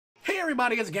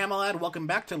everybody, it's Gamalad. Welcome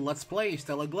back to Let's Play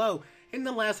Stella Glow. In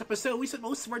the last episode, we spent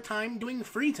most of our time doing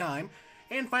free time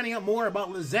and finding out more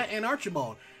about Lizette and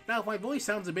Archibald. Now, if my voice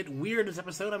sounds a bit weird this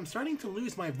episode, I'm starting to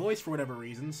lose my voice for whatever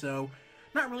reason, so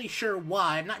not really sure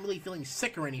why. I'm not really feeling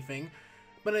sick or anything,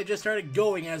 but it just started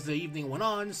going as the evening went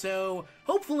on, so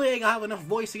hopefully I'll have enough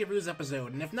voice to get through this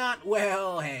episode, and if not,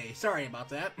 well, hey, sorry about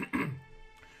that.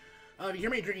 You hear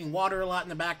me drinking water a lot in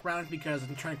the background because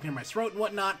I'm trying to clear my throat and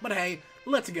whatnot, but hey,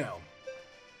 let's go.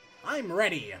 I'm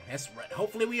ready. Yes,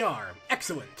 hopefully we are.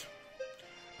 Excellent.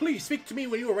 Please speak to me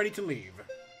when you are ready to leave.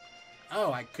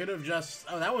 Oh, I could have just...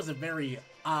 Oh, that was a very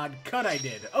odd cut I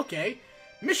did. Okay,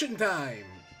 mission time.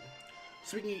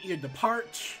 So we can either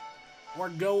depart or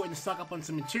go and stock up on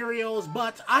some materials,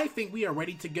 but I think we are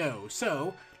ready to go.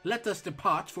 So, let us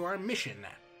depart for our mission.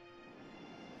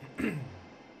 Okay,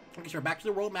 so we're back to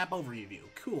the world map overview.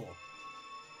 Cool.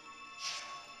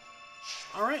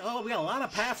 Alright, oh, we got a lot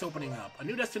of paths opening up. A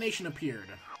new destination appeared.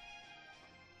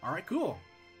 Alright, cool.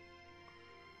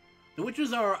 The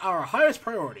witches are our highest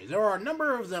priorities. There are a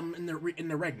number of them in the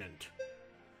Regnant.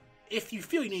 If you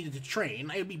feel you needed to train,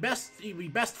 it would be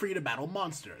best for you to battle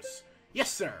monsters.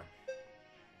 Yes, sir.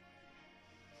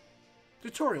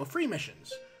 Tutorial, free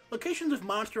missions. Locations with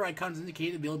monster icons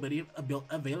indicate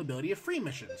availability of free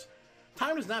missions.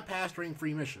 Time does not pass during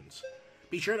free missions.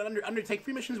 Be sure to undertake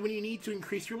free missions when you need to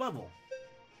increase your level.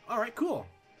 Alright, cool.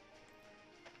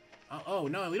 Oh,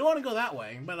 no, we don't want to go that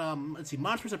way. But, let's see.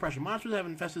 Monster suppression. Monsters have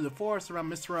infested the forest around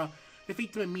Mistra.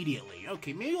 Defeat them immediately.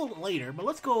 Okay, maybe a little later, but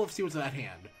let's go see what's at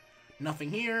hand.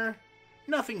 Nothing here.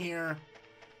 Nothing here.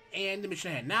 And the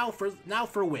mission ahead. Now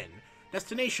for win.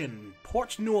 Destination,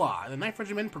 Port Noir. The 9th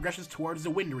Regiment progresses towards the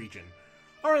Wind region.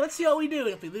 Alright, let's see how we do.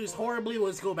 If we lose horribly,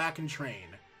 let's go back and train.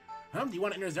 Do you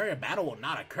want to enter this area? Battle will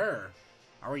not occur.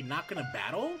 Are we not going to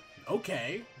battle?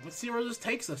 Okay. Let's see where this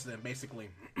takes us then, basically.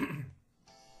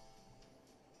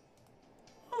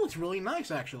 Oh, it's really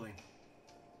nice, actually.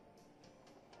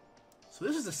 So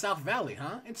this is the South Valley,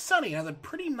 huh? It's sunny and has a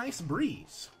pretty nice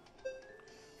breeze.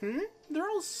 The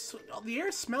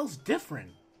air smells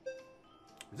different.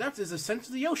 That is the sense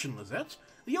of the ocean, Lizette.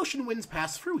 The ocean winds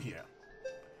pass through here.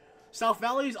 South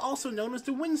Valley is also known as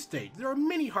the Wind State. There are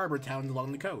many harbor towns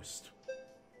along the coast.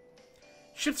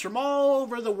 Ships from all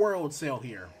over the world sail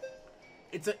here.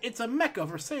 It's a mecca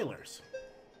for sailors.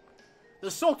 The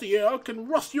salty air can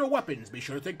rust your weapons. Be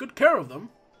sure to take good care of them.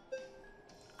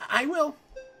 I will.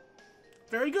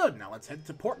 Very good. Now let's head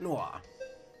to Port Noir.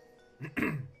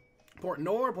 Port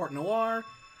Noir.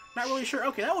 Not really sure.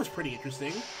 Okay, that was pretty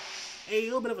interesting. A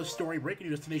little bit of a story break. A new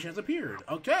destination has appeared.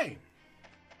 Okay.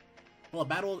 Well,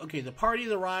 the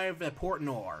parties arrive at Port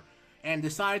Noir and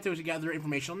decide to gather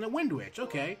information on the Wind Witch.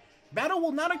 Okay. Battle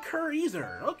will not occur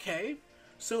either. Okay.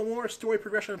 So more story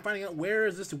progression and finding out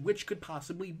where this witch could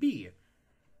possibly be.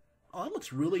 Oh, that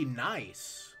looks really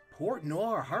nice. Port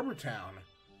Noir Harbor Town.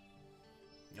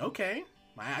 Okay.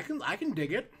 I can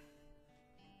dig it.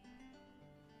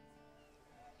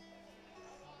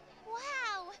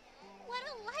 Wow! What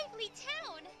a lively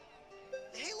town!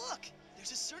 Hey, look!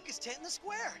 There's a circus tent in the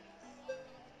square.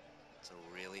 It's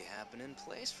a really happening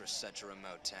place for such a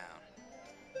remote town.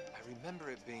 I remember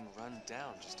it being run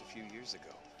down just a few years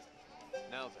ago.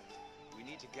 Now then, we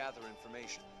need to gather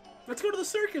information. Let's go to the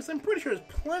circus. I'm pretty sure there's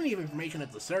plenty of information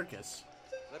at the circus.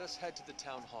 Let us head to the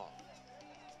town hall.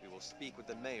 We will speak with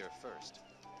the mayor first.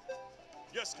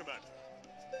 Yes, Commander.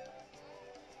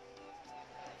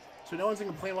 So no one's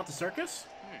gonna complain about the circus?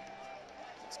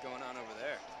 What's going on over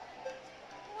there?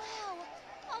 Wow!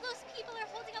 All those people are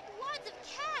holding up wads of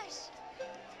cash!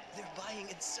 They're buying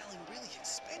and selling really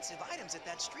expensive items at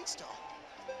that street stall.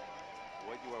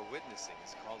 What you are witnessing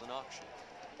is called an auction.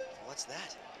 What's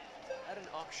that? At an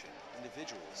auction,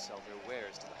 individuals sell their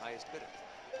wares to the highest bidder.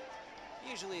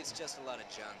 Usually it's just a lot of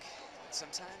junk, but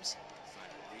sometimes you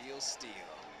find a real steal.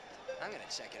 I'm gonna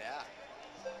check it out.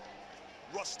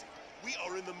 Rusty, we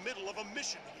are in the middle of a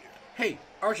mission here. Hey,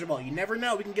 Archibald, you never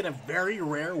know. We can get a very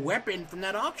rare weapon from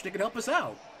that auction that could help us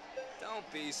out. Don't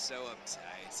be so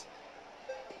uptight.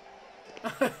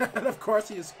 And of course,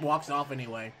 he just walks off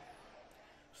anyway.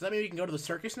 Does that mean we can go to the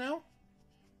circus now?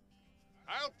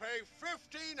 I'll pay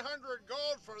 1,500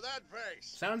 gold for that vase.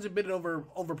 Sounds a bit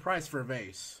overpriced for a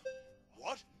vase.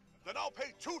 What? Then I'll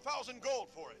pay 2,000 gold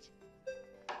for it.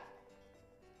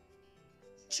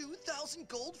 2,000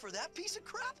 gold for that piece of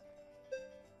crap?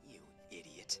 You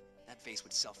idiot. That vase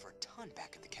would sell for a ton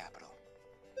back at the capital.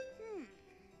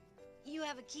 You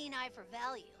have a keen eye for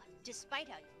value, despite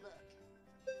how you look.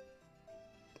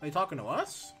 Are they talking to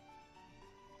us?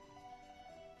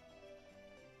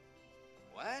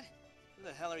 What? Who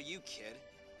the hell are you, kid?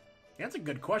 That's a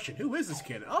good question. Who is this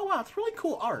kid? Oh, wow, it's really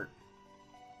cool art.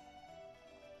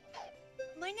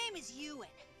 My name is Ewan,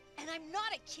 and I'm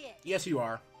not a kid. Yes, you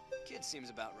are. Kid seems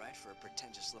about right for a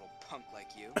pretentious little punk like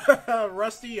you.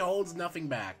 Rusty holds nothing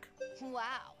back.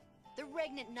 Wow, the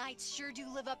Regnant Knights sure do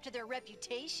live up to their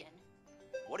reputation.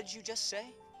 What did you just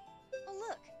say? Oh,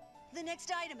 look, the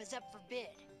next item is up for bid.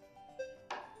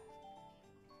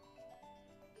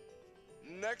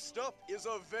 Next up is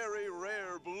a very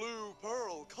rare blue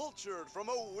pearl cultured from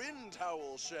a wind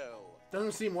owl shell.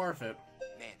 Doesn't seem worth it.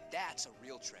 Man, that's a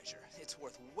real treasure. It's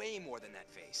worth way more than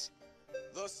that face.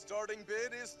 The starting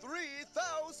bid is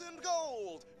 3,000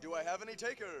 gold. Do I have any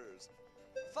takers?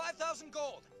 5,000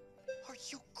 gold. Are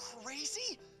you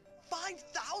crazy?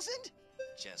 5,000?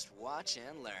 Just watch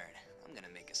and learn. I'm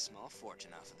gonna make a small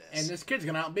fortune off of this. And this kid's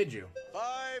gonna outbid you.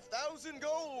 5,000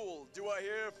 gold. Do I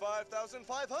hear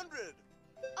 5,500?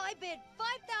 I bid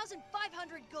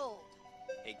 5,500 gold.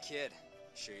 Hey kid,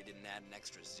 sure you didn't add an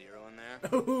extra zero in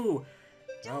there? Ooh.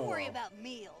 Don't worry well. about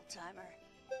me, old-timer.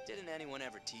 Didn't anyone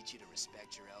ever teach you to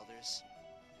respect your elders?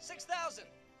 6,000!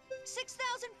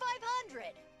 6,500.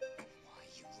 Why,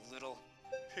 you little...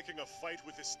 Picking a fight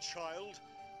with this child?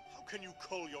 How can you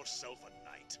call yourself a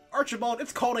knight? Archibald,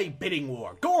 it's called a bidding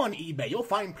war. Go on eBay, you'll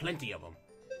find plenty of them.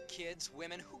 Kids,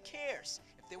 women, who cares?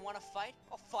 If they want to fight,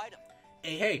 I'll fight them.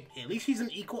 Hey, at least he's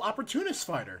an equal opportunist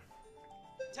fighter.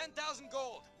 10,000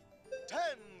 gold!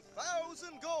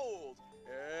 10,000 gold.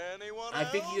 Anyone I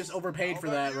think he else? just overpaid How for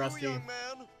about that, you, Rusty. young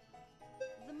man?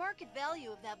 The market value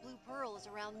of that blue pearl is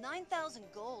around 9,000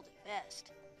 gold at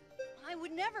best. I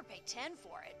would never pay 10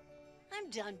 for it. I'm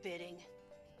done bidding.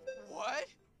 What?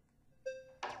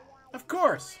 Of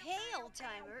course. Hey,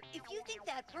 old-timer, if you think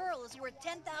that pearl is worth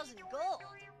 10,000 gold,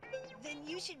 then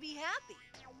you should be happy.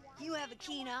 You have a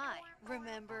keen eye,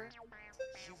 remember?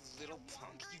 You little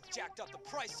punk, you jacked up the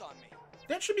price on me.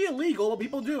 That should be illegal, but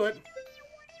people do it.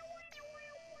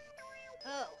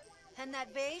 Oh, and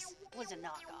that vase was a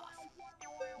knockoff.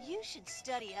 You should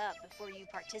study up before you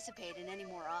participate in any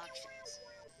more auctions.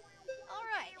 All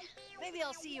right, maybe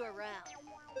I'll see you around.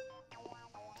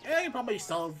 Yeah, you probably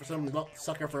sell it for some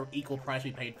sucker for equal price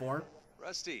we paid for.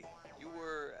 Rusty, you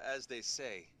were, as they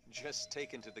say, just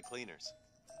taken to the cleaners.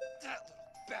 That little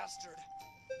bastard.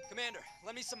 Commander,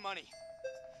 lend me some money.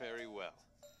 Very well.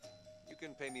 You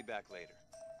can pay me back later.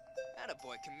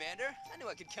 Attaboy, Commander. I knew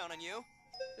I could count on you.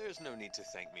 There's no need to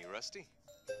thank me, Rusty.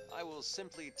 I will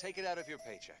simply take it out of your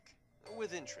paycheck.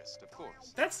 With interest, of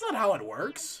course. That's not how it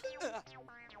works.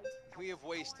 We have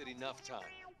wasted enough time.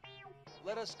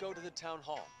 Let us go to the town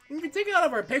hall. We can take it out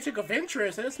of our paycheck of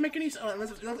interest, and let's make any.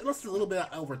 Let's do a little bit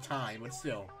over time, but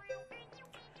still.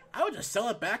 I would just sell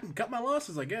it back and cut my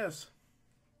losses, I guess.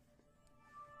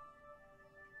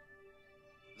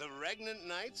 The Regnant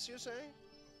Knights, you say?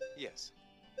 Yes.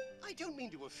 I don't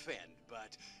mean to offend,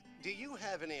 but do you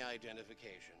have any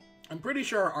identification? I'm pretty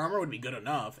sure our armor would be good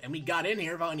enough, and we got in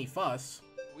here without any fuss.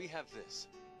 We have this.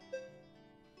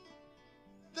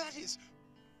 That is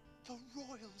the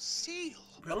royal seal.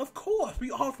 Well, of course, we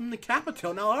are from the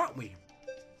capital now, aren't we?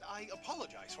 I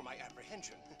apologize for my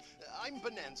apprehension. I'm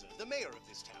Bonanza, the mayor of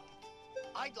this town.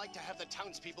 I'd like to have the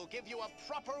townspeople give you a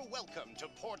proper welcome to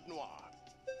Port Noir.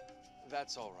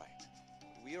 That's all right.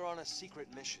 We are on a secret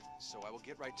mission, so I will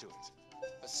get right to it.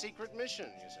 A secret mission,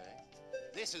 you say?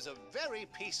 This is a very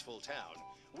peaceful town.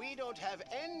 We don't have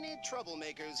any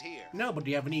troublemakers here. No, but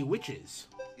do you have any witches?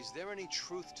 Is there any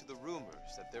truth to the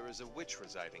rumors that there is a witch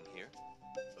residing here?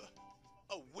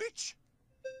 A witch?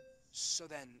 So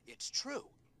then, it's true.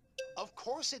 Of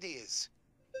course it is.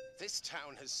 This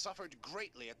town has suffered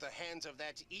greatly at the hands of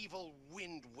that evil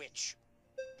wind witch.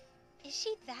 Is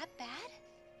she that bad?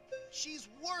 She's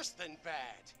worse than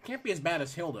bad. Can't be as bad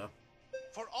as Hilda.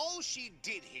 For all she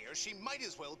did here, she might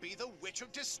as well be the Witch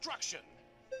of Destruction.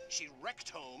 She wrecked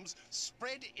homes,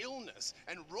 spread illness,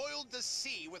 and roiled the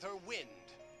sea with her wind.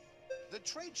 The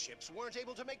trade ships weren't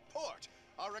able to make port.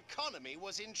 Our economy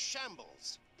was in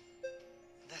shambles.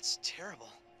 That's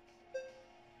terrible.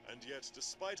 And yet,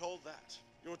 despite all that,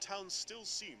 your town still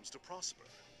seems to prosper.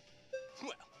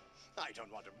 Well, I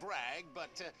don't want to brag,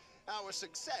 but our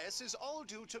success is all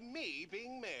due to me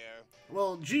being mayor.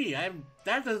 Well, gee,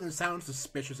 that doesn't sound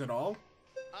suspicious at all.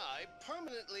 I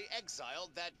permanently exiled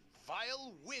that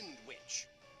vile wind witch.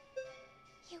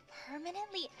 You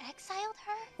permanently exiled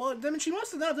her? Well, then she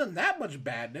must have not done that much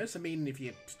badness. I mean, if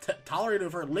you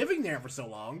tolerated her living there for so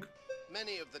long.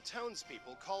 Many of the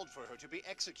townspeople called for her to be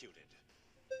executed.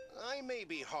 I may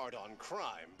be hard on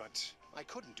crime, but I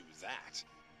couldn't do that.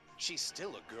 She's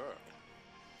still a girl.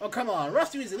 Oh, come on.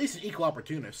 Rusty is at least an equal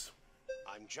opportunist.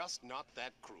 I'm just not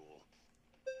that cruel.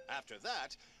 After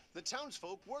that, the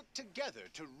townsfolk worked together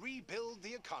to rebuild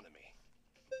the economy.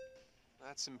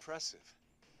 That's impressive.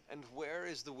 And where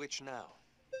is the witch now?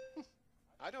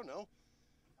 I don't know.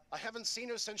 I haven't seen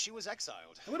her since she was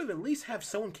exiled. I would have at least have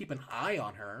someone keep an eye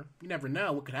on her. You never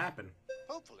know what could happen.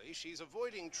 Hopefully, she's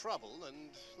avoiding trouble and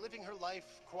living her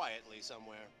life quietly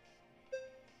somewhere.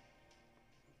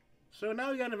 So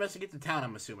now we gotta investigate the town,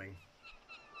 I'm assuming.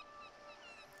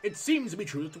 It seems to be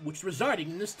true that the witch is residing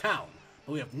in this town,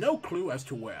 but we have no clue as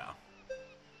to where.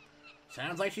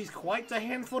 Sounds like she's quite a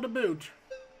handful to boot.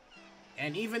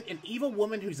 And even an evil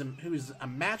woman who's a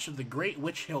match of the great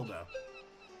witch Hilda.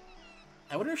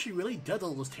 I wonder if she really does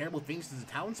all those terrible things to the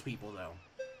townspeople, though.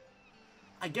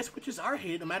 I guess witches are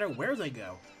hated no matter where they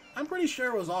go. I'm pretty sure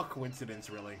it was all coincidence,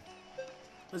 really.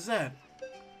 What's that?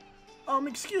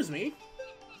 Excuse me?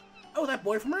 Oh, that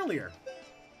boy from earlier.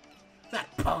 That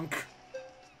punk.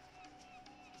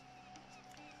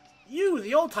 You,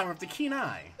 the old-timer with the keen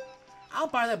eye. I'll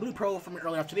buy that blue pearl from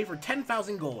earlier today for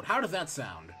 10,000 gold. How does that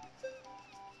sound?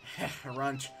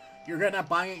 Runch, you regret not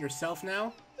buying it yourself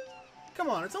now? Come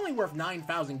on, it's only worth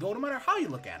 9,000 gold no matter how you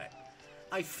look at it.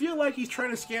 I feel like he's trying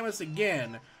to scam us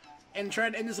again and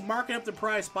just marking up the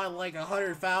price by like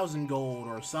 100,000 gold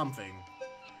or something.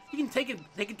 You can take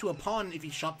it to a pawn if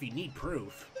you shop if you need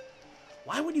proof.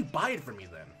 Why would you buy it from me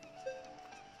then?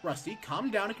 Rusty,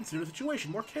 calm down and consider the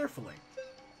situation more carefully.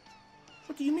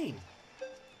 What do you mean?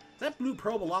 That blue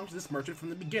pearl belonged to this merchant from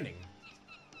the beginning.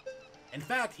 In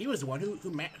fact, he was the one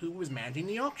who was managing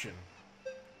the auction.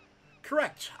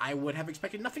 Correct. I would have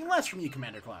expected nothing less from you,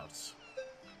 Commander Klaus.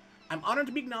 I'm honored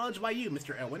to be acknowledged by you,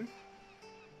 Mr. Elwin.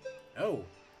 Oh,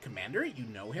 Commander, you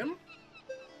know him?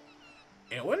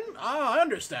 Elwin? Ah, I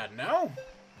understand now.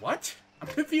 What? I'm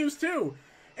confused too.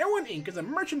 Elwin Inc. is a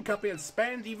merchant company that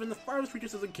spans even the farthest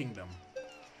reaches of the kingdom.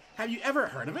 Have you ever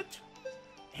heard of it?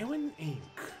 Elwin Inc.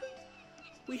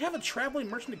 We have a traveling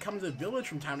merchant that comes to the village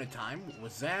from time to time.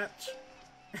 Was that...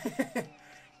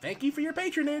 Thank you for your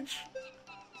patronage.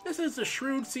 This is the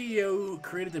shrewd CEO who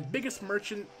created the biggest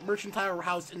mercantile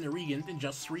house in the region in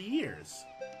just 3 years.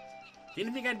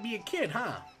 Didn't think I'd be a kid,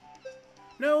 huh?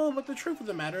 No, but the truth of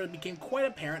the matter became quite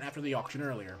apparent after the auction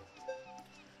earlier.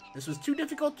 This was too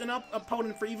difficult an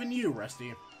opponent for even you, Rusty.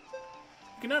 You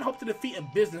cannot hope to defeat a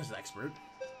business expert.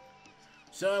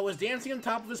 So I was dancing on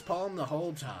top of his palm the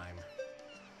whole time.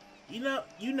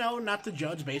 You know not to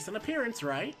judge based on appearance,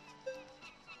 right?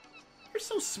 You're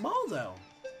so small, though.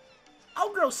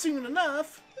 I'll grow soon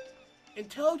enough.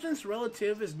 Intelligence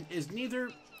relative is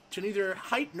neither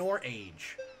height nor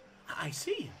age. I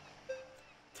see.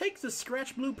 Take the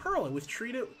scratch blue pearl.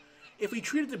 If we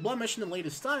treat it to blemish in the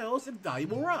latest styles, its value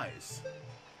will rise.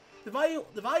 The value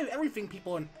of everything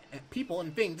people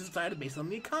and things is decided based on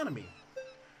the economy.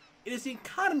 It is the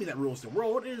economy that rules the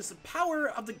world. It is the power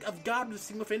of God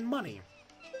resting within money.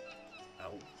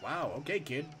 Oh, wow. Okay,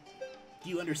 kid. Do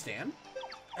you understand?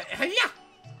 Yeah!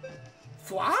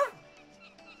 Fwa?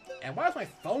 And why is my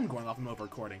phone going off in the middle of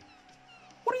recording?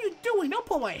 What are you doing? Don't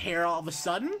pull my hair all of a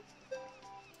sudden.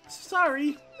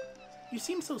 Sorry. You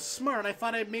seem so smart, I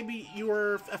thought maybe you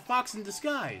were a fox in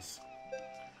disguise.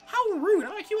 How rude.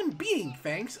 I'm a human being,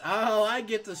 thanks. Oh, I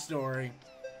get the story.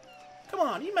 Come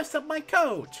on, you messed up my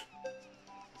coat.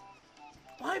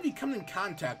 Why have you come and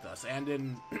contact us, and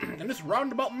in this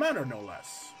roundabout manner, no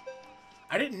less?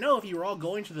 I didn't know if you were all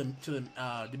going to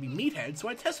be meatheads, so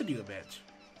I tested you a bit.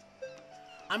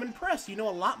 I'm impressed. You know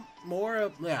a lot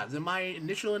more than my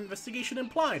initial investigation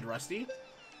implied, Rusty.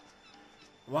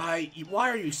 Why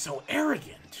are you so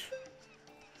arrogant?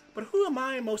 But who am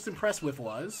I most impressed with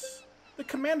was the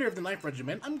commander of the 9th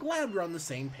Regiment. I'm glad we're on the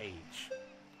same page.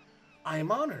 I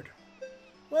am honored.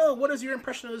 Well, what is your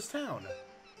impression of this town?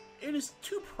 It is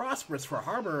too prosperous for a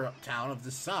harbor town of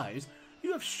this size.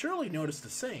 You have surely noticed the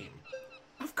same.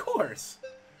 Of course.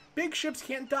 Big ships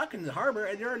can't dock in the harbor,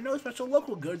 and there are no special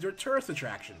local goods or tourist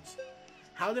attractions.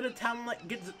 How did a town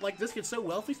like this get so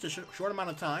wealthy in such a short amount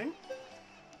of time?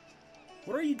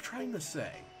 What are you trying to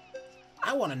say?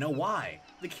 I want to know why.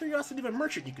 The curiosity of a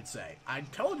merchant, you could say. I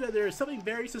told you there is something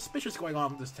very suspicious going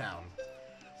on with this town.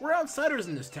 We're outsiders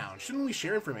in this town. Shouldn't we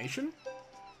share information?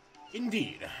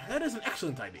 Indeed. That is an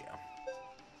excellent idea.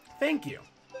 Thank you.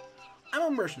 I'm a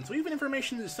merchant, so even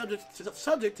information is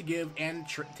subject to give and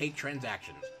take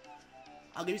transactions.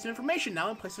 I'll give you some information now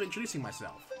in place of introducing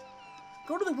myself.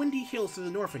 Go to the Windy Hills to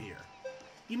the north of here.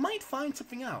 You might find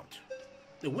something out.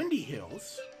 The Windy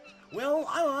Hills? Well,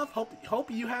 I'm off.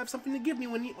 Hope you have something to give me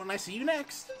when I see you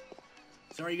next.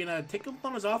 So are you gonna take him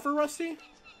on his offer, Rusty?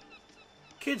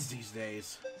 Kids these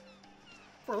days.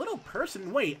 For a little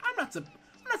person, wait, I'm not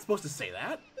supposed to say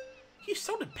that. He's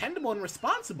so dependable and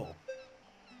responsible.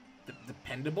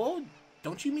 Dependable?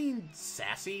 Don't you mean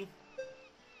sassy?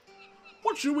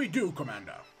 What should we do,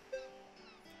 Commander?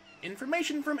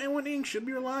 Information from A1 Inc. should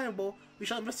be reliable. We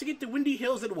shall investigate the Windy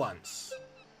Hills at once.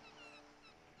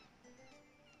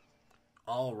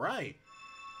 Alright.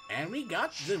 And we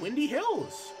got the Windy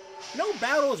Hills. No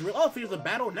battles. Oh, there's a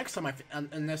battle next time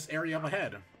in this area up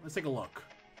ahead. Let's take a look.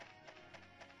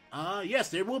 Yes,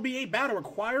 there will be a battle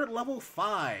required level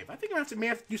 5. I think I may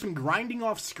have to do some grinding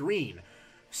off screen.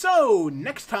 So,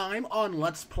 next time on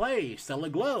Let's Play Stella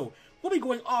Glow, we'll be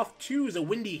going off to the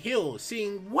Windy Hills,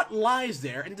 seeing what lies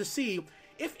there, and to see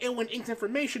if A1 Inc.'s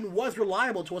information was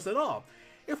reliable to us at all.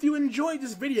 If you enjoyed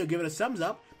this video, give it a thumbs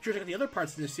up. Be sure to check out the other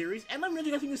parts of this series, and let me know what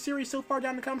you guys think of the series so far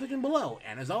down in the comment section below.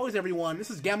 And as always, everyone, this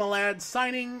is GammaLad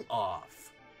signing off.